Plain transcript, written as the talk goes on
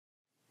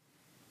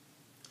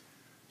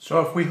So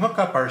if we hook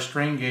up our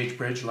strain gauge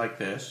bridge like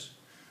this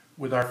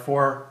with our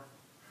four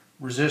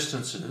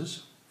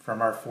resistances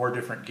from our four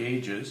different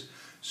gauges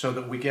so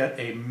that we get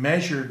a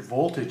measured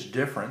voltage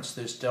difference,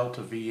 this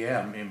delta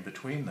Vm in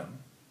between them,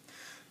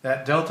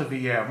 that delta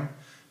Vm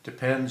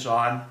depends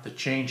on the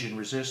change in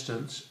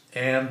resistance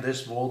and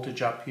this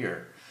voltage up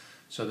here.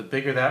 So the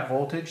bigger that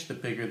voltage, the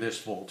bigger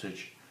this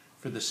voltage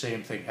for the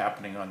same thing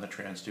happening on the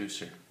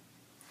transducer.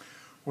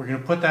 We're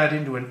going to put that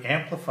into an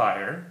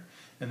amplifier,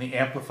 and the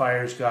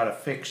amplifier's got a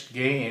fixed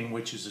gain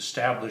which is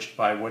established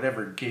by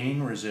whatever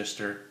gain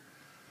resistor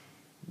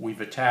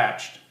we've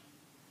attached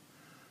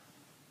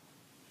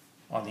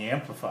on the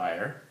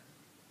amplifier,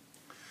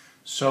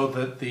 so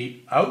that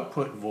the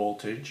output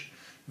voltage,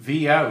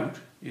 V out,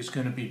 is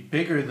going to be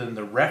bigger than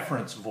the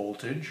reference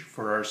voltage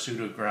for our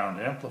pseudo-ground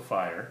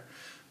amplifier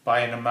by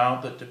an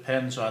amount that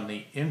depends on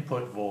the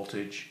input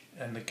voltage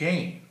and the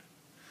gain.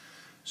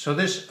 So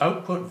this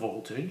output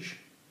voltage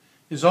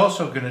is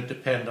also going to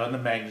depend on the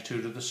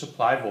magnitude of the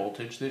supply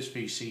voltage, this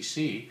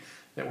VCC,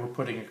 that we're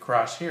putting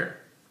across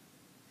here,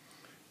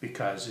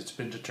 because it's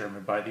been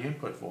determined by the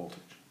input voltage.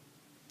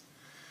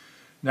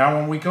 Now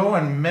when we go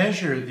and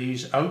measure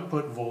these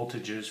output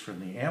voltages from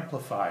the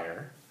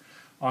amplifier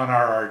on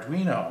our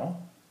Arduino,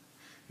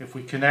 if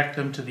we connect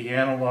them to the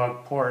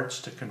analog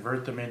ports to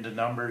convert them into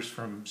numbers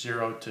from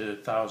 0 to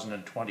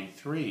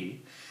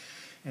 1023,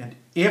 and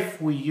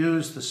if we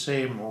use the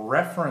same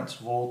reference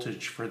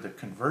voltage for the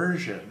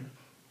conversion,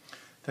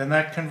 then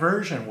that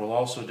conversion will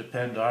also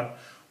depend on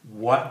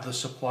what the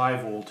supply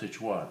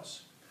voltage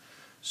was.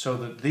 So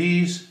that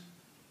these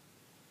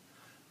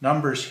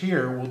numbers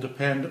here will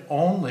depend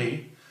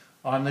only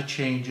on the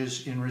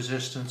changes in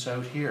resistance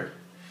out here.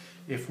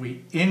 If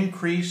we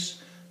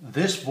increase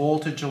this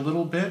voltage a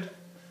little bit,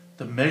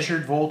 the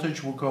measured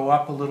voltage will go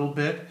up a little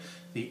bit,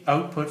 the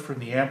output from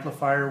the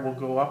amplifier will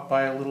go up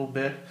by a little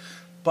bit,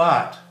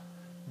 but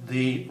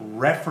the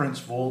reference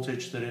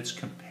voltage that it's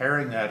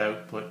comparing that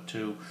output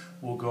to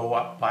will go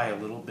up by a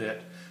little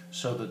bit,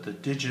 so that the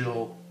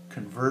digital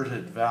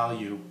converted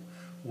value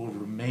will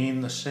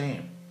remain the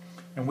same.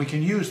 And we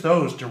can use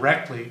those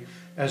directly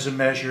as a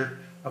measure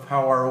of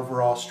how our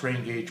overall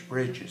strain gauge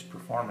bridge is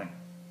performing.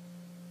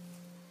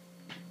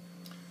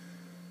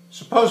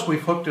 Suppose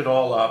we've hooked it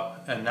all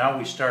up and now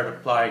we start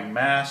applying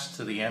mass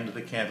to the end of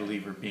the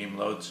cantilever beam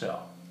load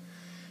cell.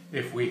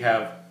 If we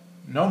have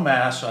no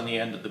mass on the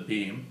end of the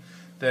beam,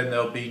 then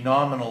there'll be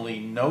nominally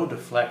no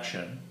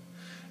deflection,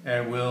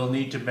 and we'll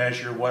need to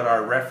measure what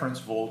our reference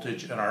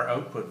voltage and our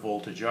output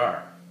voltage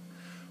are.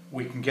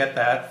 We can get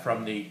that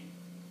from the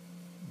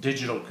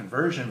digital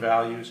conversion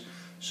values.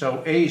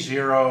 So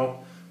A0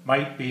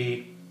 might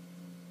be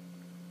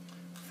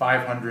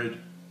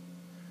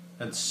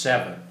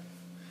 507.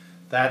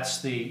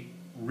 That's the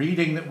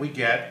reading that we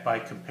get by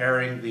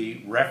comparing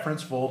the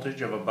reference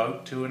voltage of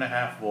about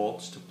 2.5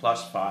 volts to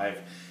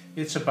 +5.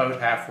 It's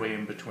about halfway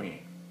in between.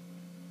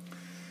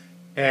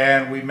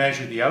 And we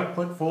measure the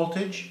output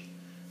voltage,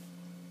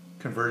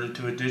 converted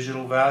to a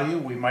digital value,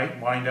 we might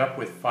wind up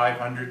with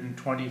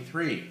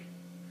 523.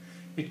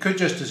 It could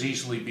just as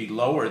easily be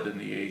lower than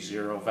the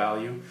A0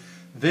 value.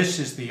 This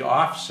is the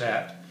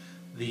offset,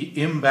 the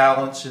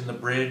imbalance in the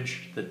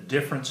bridge, the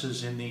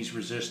differences in these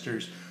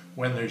resistors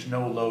when there's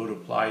no load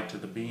applied to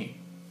the beam.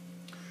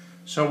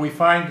 So we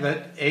find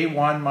that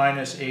A1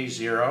 minus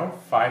A0,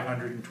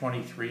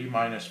 523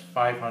 minus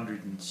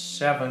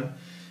 507,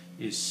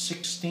 is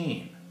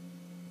 16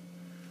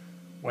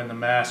 when the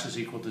mass is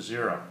equal to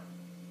 0.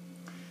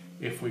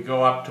 If we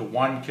go up to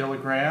 1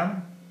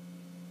 kilogram,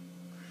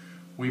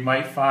 we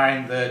might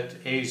find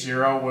that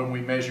A0 when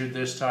we measured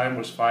this time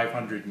was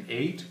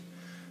 508.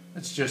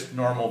 It's just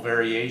normal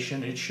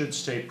variation. It should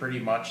stay pretty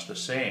much the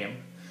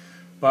same.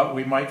 But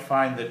we might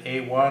find that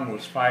A1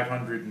 was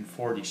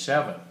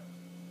 547.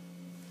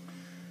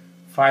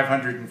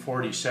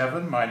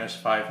 547 minus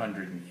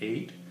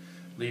 508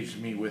 leaves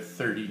me with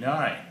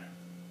 39.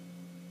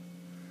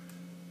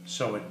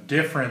 So a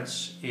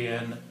difference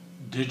in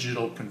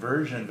digital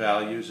conversion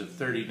values of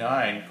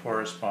 39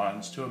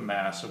 corresponds to a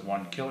mass of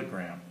 1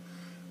 kilogram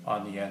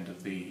on the end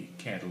of the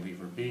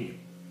cantilever beam.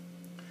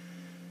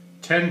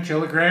 10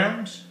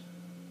 kilograms,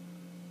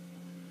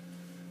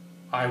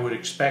 I would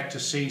expect to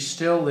see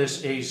still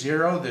this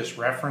A0, this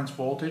reference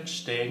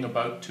voltage, staying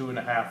about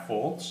 2.5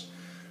 volts.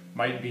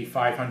 Might be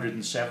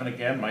 507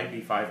 again, might be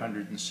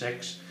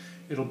 506.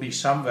 It'll be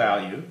some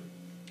value.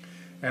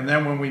 And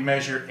then when we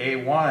measure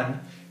A1,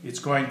 it's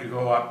going to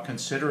go up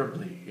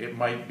considerably. It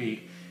might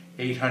be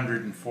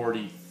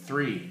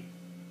 843,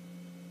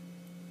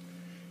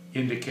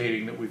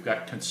 indicating that we've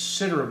got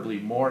considerably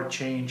more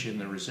change in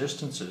the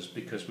resistances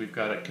because we've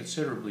got a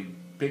considerably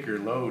bigger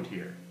load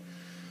here.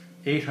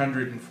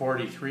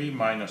 843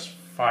 minus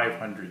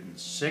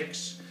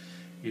 506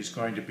 is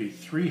going to be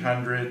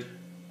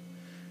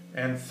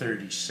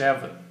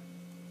 337.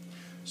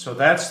 So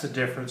that's the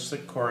difference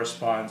that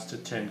corresponds to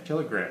 10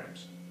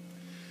 kilograms.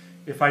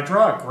 If I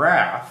draw a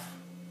graph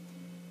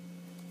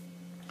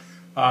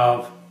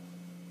of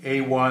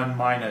A1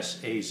 minus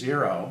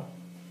A0,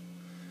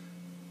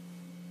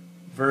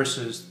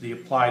 versus the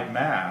applied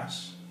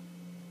mass,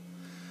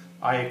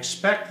 I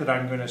expect that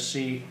I'm going to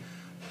see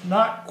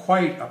not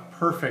quite a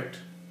perfect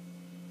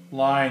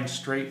line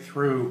straight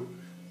through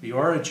the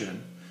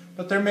origin,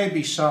 but there may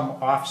be some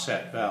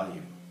offset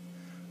value.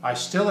 I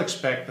still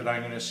expect that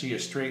I'm going to see a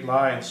straight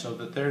line so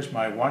that there's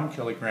my 1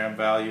 kilogram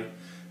value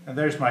and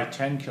there's my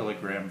 10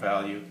 kilogram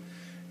value.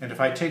 And if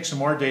I take some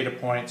more data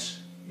points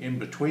in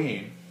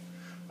between,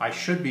 I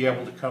should be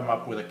able to come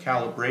up with a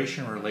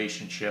calibration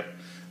relationship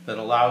that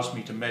allows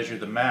me to measure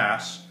the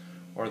mass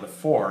or the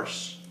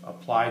force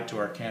applied to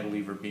our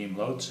cantilever beam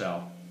load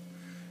cell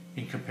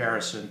in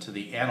comparison to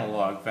the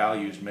analog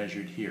values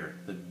measured here,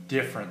 the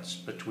difference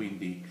between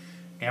the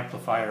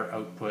amplifier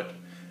output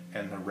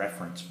and the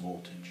reference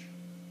voltage.